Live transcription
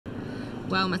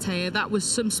Well, Matteo, that was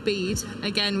some speed.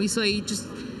 Again, we saw you just...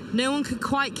 No one could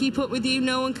quite keep up with you.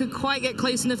 No one could quite get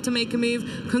close enough to make a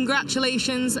move.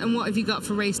 Congratulations, and what have you got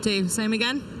for race 2? Same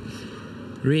again?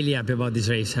 Really happy about this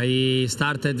race. I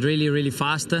started really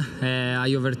fast.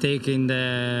 I overtake in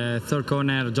the third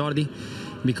corner Jordi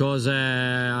because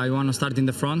I want to start in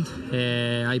the front.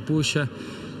 I push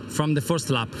from the first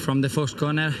lap, from the first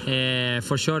corner.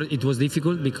 For sure it was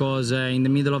difficult because in the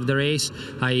middle of the race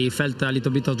I felt a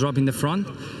little bit of drop in the front,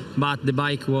 but the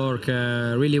bike worked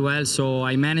really well, so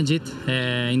I managed it.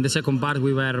 In the second part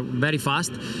we were very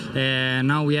fast.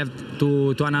 Now we have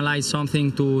to analyze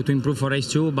something to improve for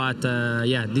race 2, but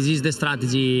yeah, this is the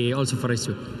strategy also for race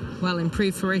 2. Well,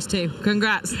 improve for race 2.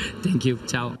 Congrats. Thank you.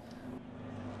 Ciao.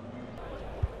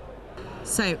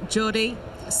 So, Jordi,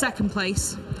 second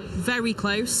place, very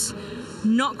close,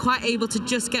 not quite able to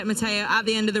just get Matteo at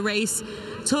the end of the race.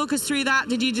 Talk us through that.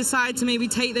 Did you decide to maybe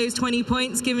take those 20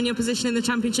 points given your position in the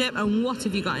championship, and what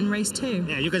have you got in race 2?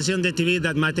 Yeah, you can see on the TV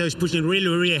that Matteo is pushing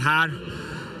really hard.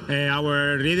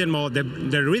 Our rhythm, or the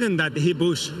rhythm that he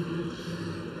pushes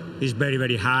is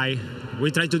very high.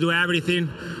 We try to do everything,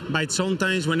 but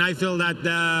sometimes when I feel that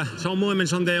some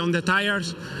movements on the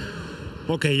tires,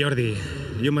 okay, Jordi,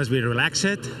 you must be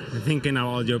relaxed, thinking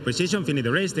about your position, finish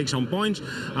the race, take some points,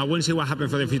 and we'll see what happens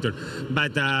for the future.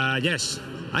 But yes,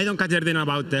 I don't catch everything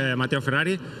about Matteo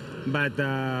Ferrari, but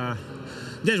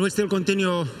yes, we still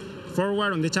continue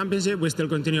forward on the championship. We still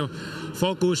continue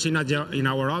focus in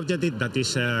our objective, that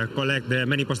is collect the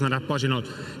many points as possible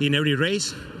in every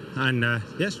race. And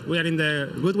yes, we are in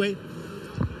the good way.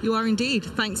 You are indeed.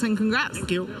 Thanks and congrats. Thank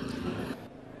you.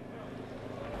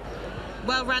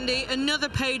 Well, Randy, another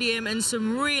podium and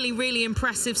some really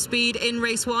impressive speed in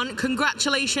race 1.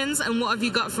 Congratulations, and what have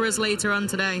you got for us later on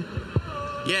today?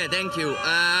 Yeah, thank you.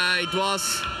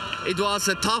 It was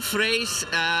a tough race.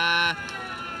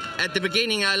 At the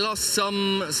beginning, I lost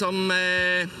some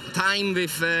time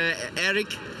with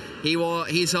Eric.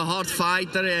 He's a hard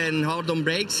fighter and hard on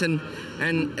brakes, and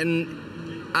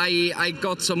I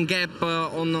got some gap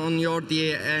on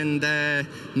Jordi and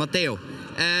Matteo.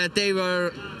 They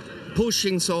were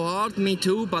pushing so hard, me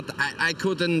too, but I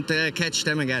couldn't catch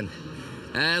them again.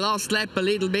 Last lap a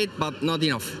little bit, but not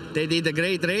enough. They did a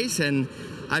great race, and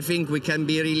I think we can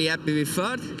be really happy with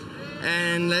third.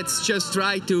 And let's just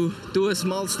try to do a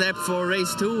small step for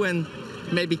race 2 and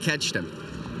maybe catch them.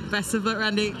 Best of luck,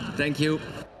 Randy. Thank you.